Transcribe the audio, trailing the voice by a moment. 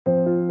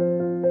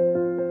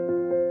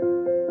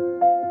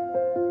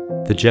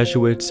The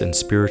Jesuits and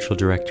spiritual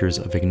directors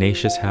of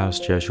Ignatius House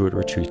Jesuit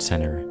Retreat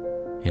Center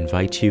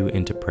invite you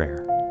into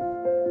prayer.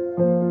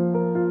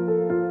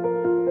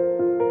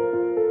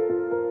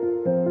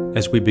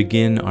 As we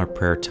begin our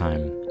prayer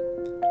time,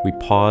 we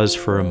pause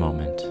for a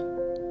moment,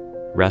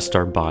 rest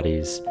our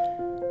bodies,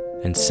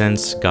 and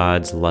sense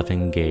God's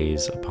loving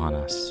gaze upon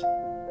us.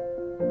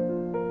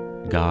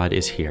 God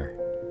is here,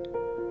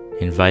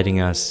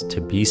 inviting us to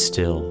be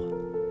still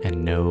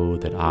and know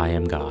that I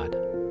am God.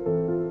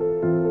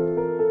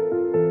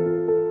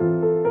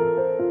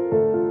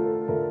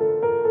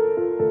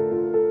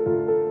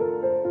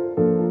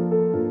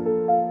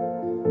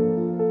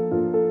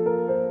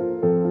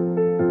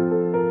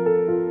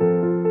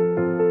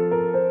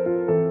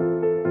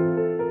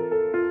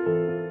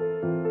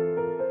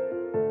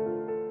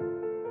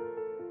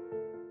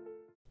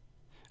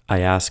 I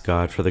ask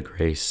God for the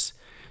grace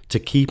to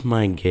keep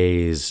my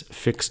gaze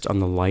fixed on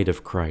the light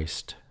of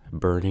Christ,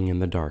 burning in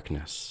the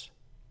darkness.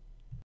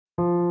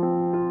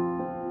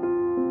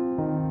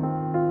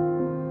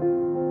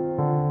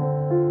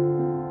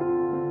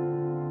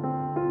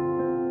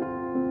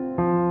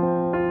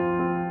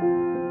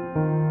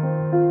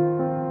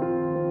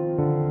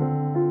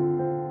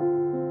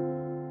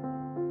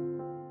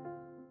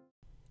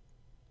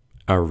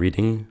 Our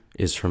reading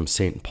is from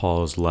St.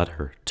 Paul's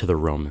letter to the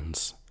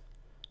Romans.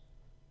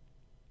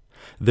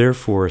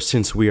 Therefore,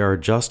 since we are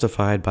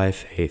justified by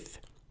faith,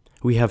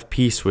 we have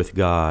peace with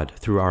God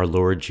through our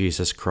Lord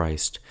Jesus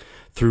Christ,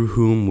 through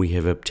whom we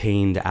have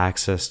obtained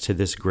access to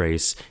this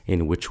grace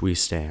in which we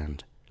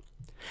stand.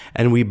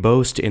 And we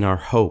boast in our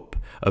hope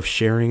of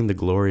sharing the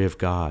glory of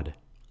God.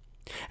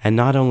 And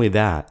not only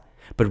that,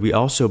 but we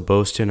also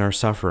boast in our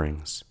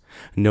sufferings,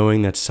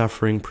 knowing that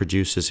suffering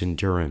produces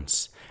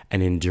endurance,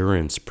 and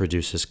endurance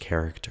produces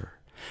character,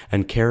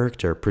 and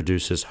character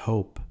produces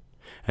hope.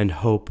 And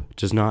hope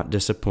does not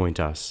disappoint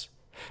us,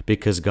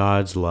 because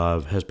God's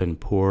love has been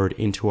poured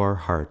into our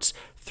hearts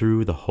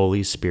through the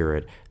Holy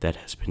Spirit that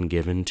has been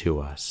given to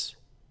us.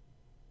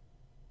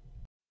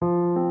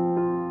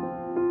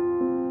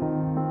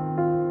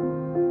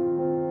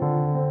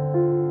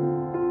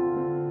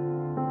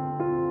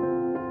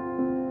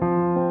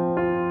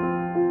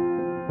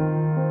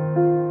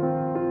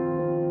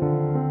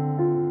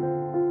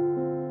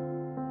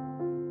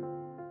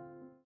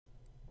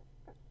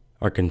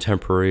 Our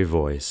contemporary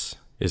voice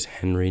is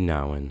Henry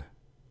Nouwen.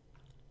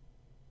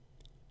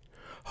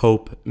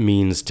 Hope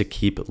means to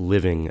keep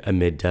living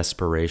amid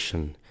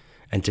desperation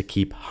and to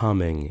keep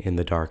humming in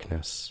the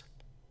darkness.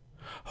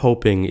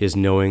 Hoping is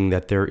knowing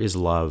that there is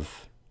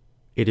love.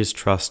 It is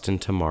trust in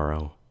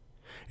tomorrow.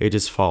 It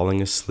is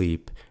falling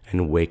asleep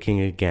and waking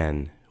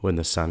again when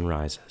the sun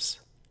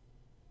rises.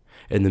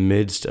 In the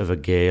midst of a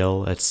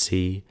gale at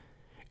sea,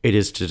 it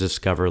is to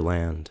discover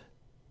land.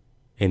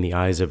 In the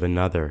eyes of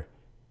another,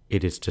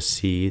 it is to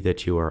see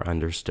that you are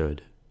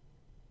understood.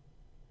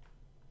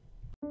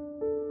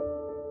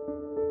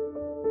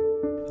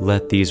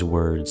 Let these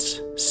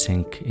words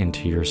sink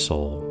into your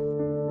soul.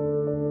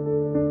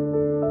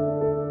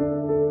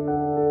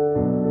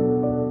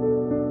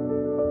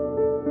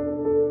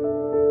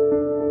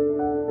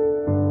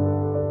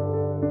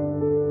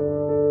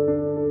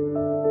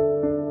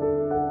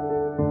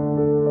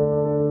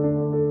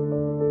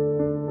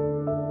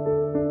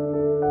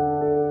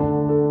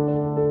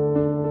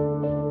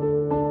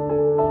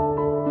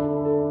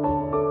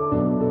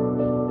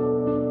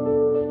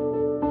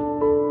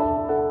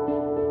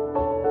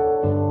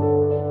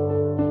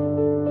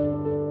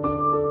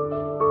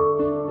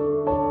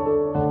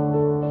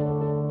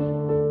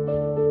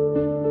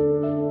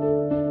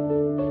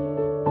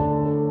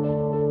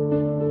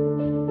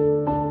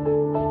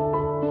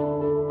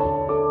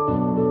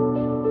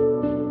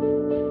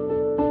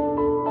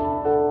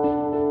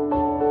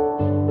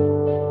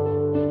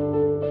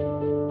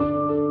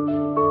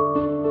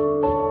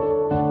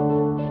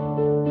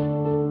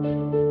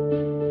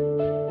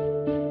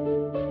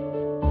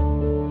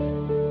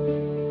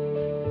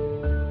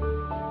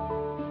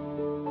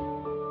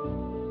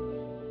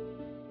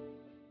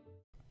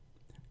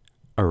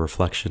 Our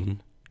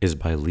reflection is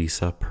by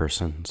Lisa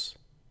Persons.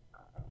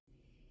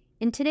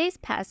 In today's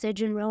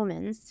passage in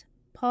Romans,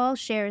 Paul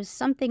shares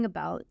something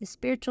about the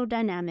spiritual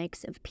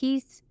dynamics of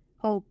peace,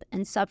 hope,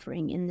 and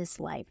suffering in this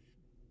life.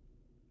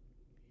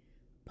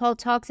 Paul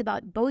talks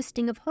about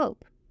boasting of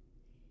hope.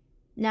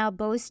 Now,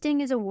 boasting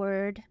is a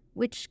word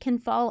which can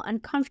fall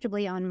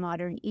uncomfortably on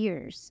modern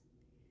ears.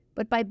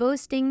 But by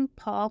boasting,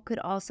 Paul could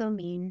also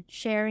mean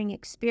sharing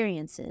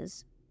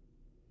experiences.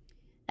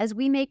 As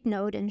we make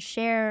note and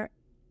share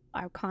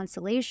our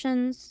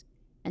consolations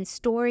and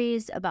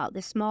stories about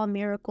the small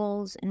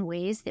miracles and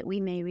ways that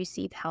we may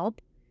receive help,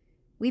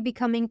 we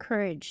become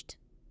encouraged.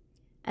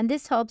 And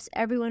this helps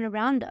everyone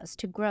around us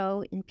to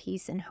grow in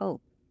peace and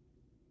hope.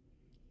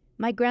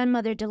 My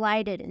grandmother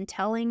delighted in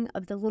telling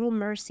of the little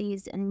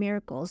mercies and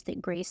miracles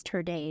that graced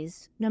her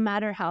days, no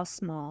matter how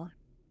small.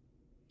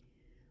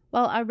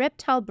 While our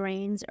reptile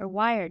brains are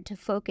wired to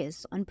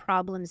focus on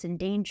problems and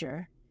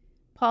danger,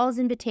 Paul's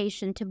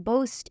invitation to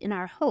boast in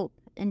our hope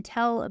and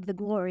tell of the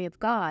glory of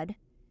God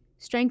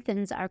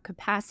strengthens our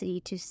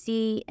capacity to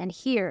see and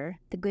hear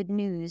the good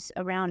news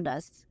around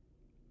us.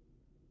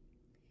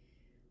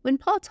 When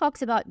Paul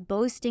talks about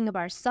boasting of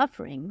our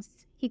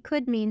sufferings, he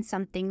could mean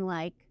something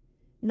like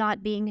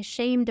not being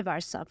ashamed of our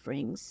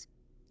sufferings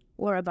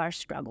or of our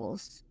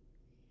struggles.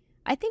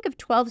 I think of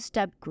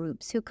 12-step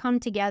groups who come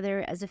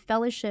together as a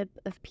fellowship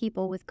of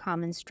people with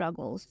common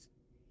struggles.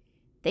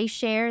 They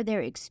share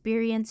their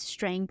experience,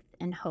 strength,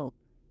 and hope.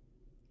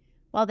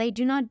 While they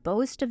do not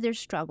boast of their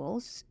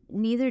struggles,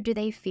 neither do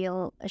they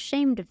feel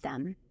ashamed of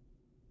them.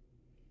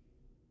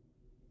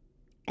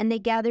 And they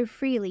gather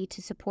freely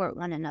to support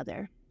one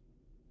another.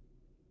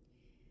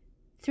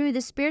 Through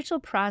the spiritual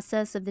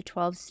process of the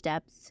 12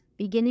 steps,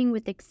 beginning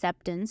with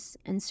acceptance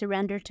and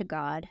surrender to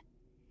God,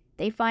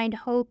 they find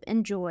hope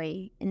and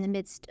joy in the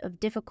midst of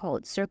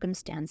difficult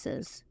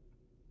circumstances.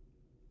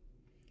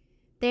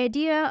 The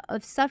idea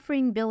of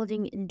suffering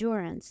building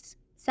endurance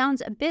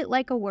sounds a bit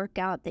like a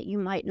workout that you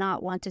might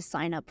not want to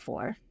sign up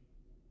for.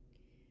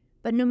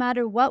 But no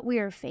matter what we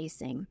are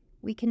facing,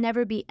 we can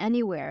never be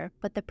anywhere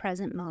but the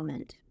present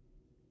moment.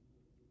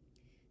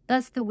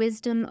 Thus, the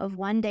wisdom of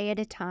one day at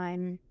a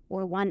time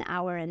or 1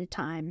 hour at a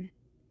time.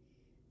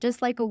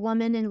 Just like a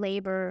woman in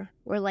labor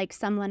or like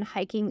someone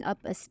hiking up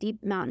a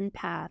steep mountain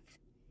path,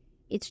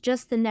 it's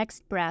just the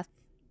next breath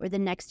or the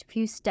next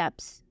few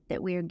steps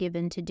that we are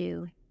given to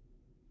do.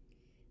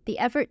 The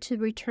effort to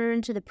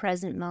return to the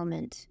present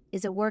moment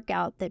is a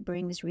workout that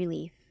brings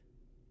relief.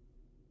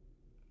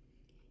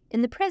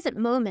 In the present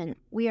moment,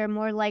 we are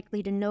more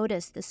likely to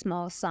notice the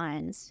small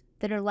signs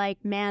that are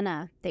like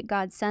manna that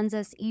God sends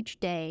us each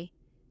day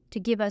to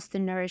give us the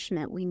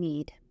nourishment we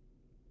need.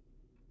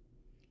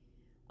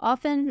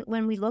 Often,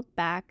 when we look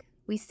back,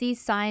 we see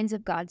signs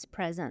of God's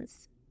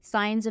presence,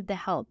 signs of the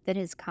help that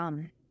has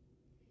come.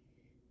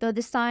 Though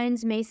the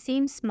signs may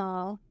seem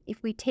small,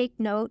 if we take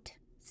note,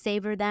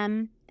 savor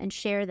them, and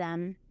share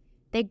them,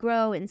 they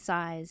grow in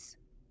size.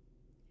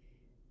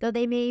 Though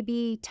they may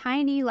be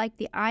tiny like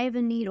the eye of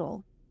a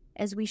needle,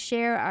 as we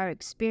share our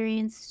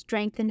experience,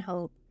 strength, and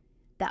hope,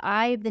 the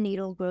eye of the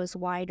needle grows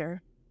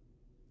wider.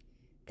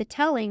 The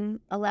telling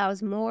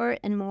allows more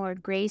and more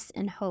grace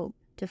and hope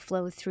to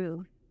flow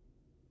through.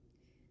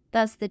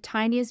 Thus, the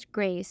tiniest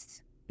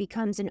grace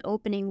becomes an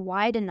opening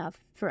wide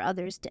enough for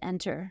others to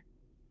enter.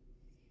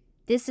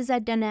 This is a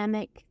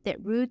dynamic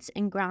that roots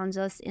and grounds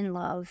us in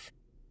love,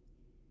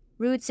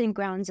 roots and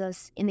grounds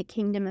us in the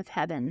kingdom of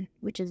heaven,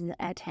 which is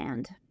at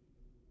hand.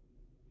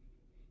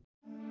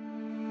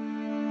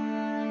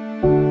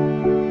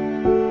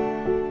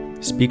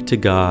 Speak to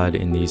God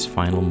in these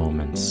final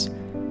moments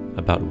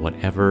about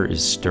whatever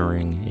is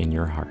stirring in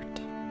your heart.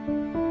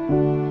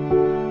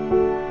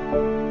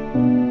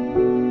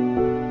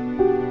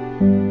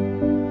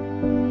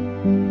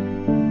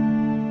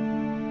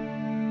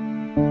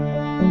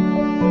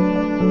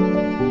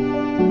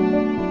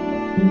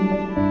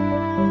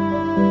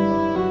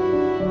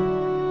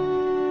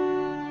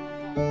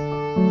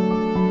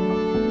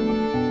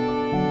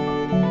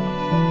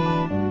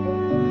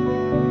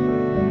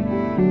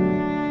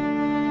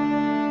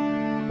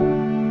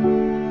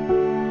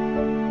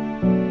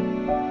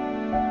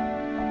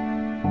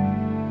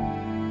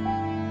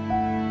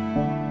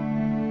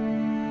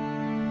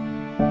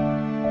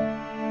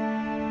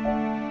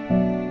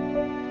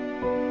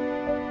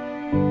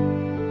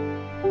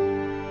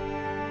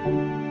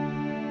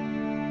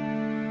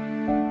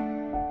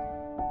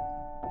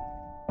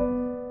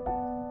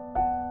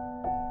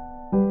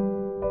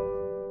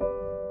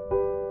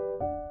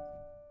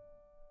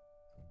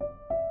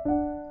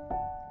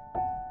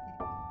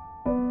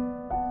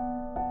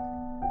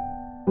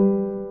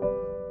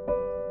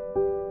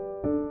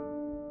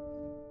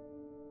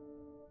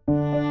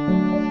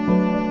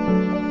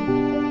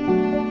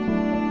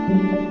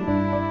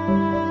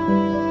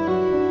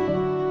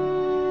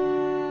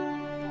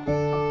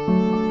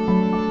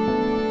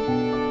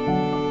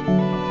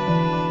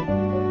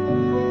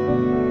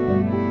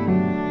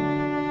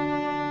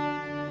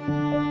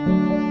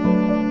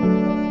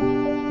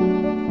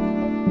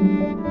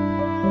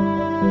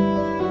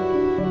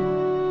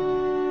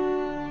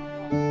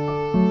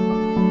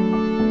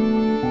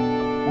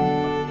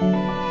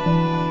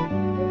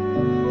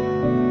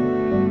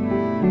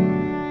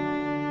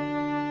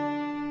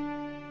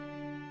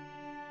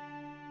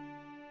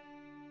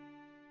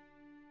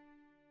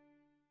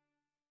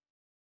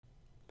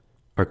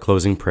 Our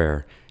closing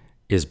prayer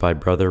is by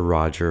Brother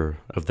Roger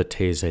of the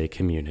Taizé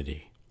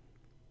community.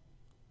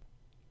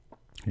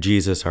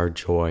 Jesus, our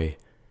joy,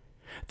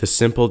 the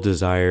simple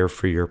desire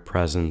for your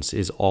presence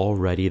is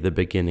already the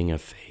beginning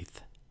of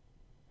faith.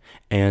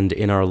 And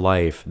in our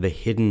life, the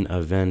hidden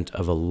event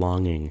of a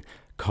longing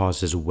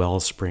causes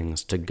well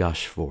springs to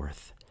gush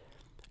forth,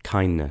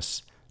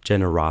 kindness,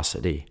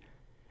 generosity,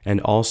 and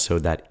also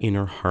that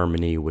inner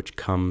harmony which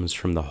comes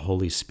from the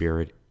Holy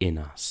Spirit in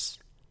us.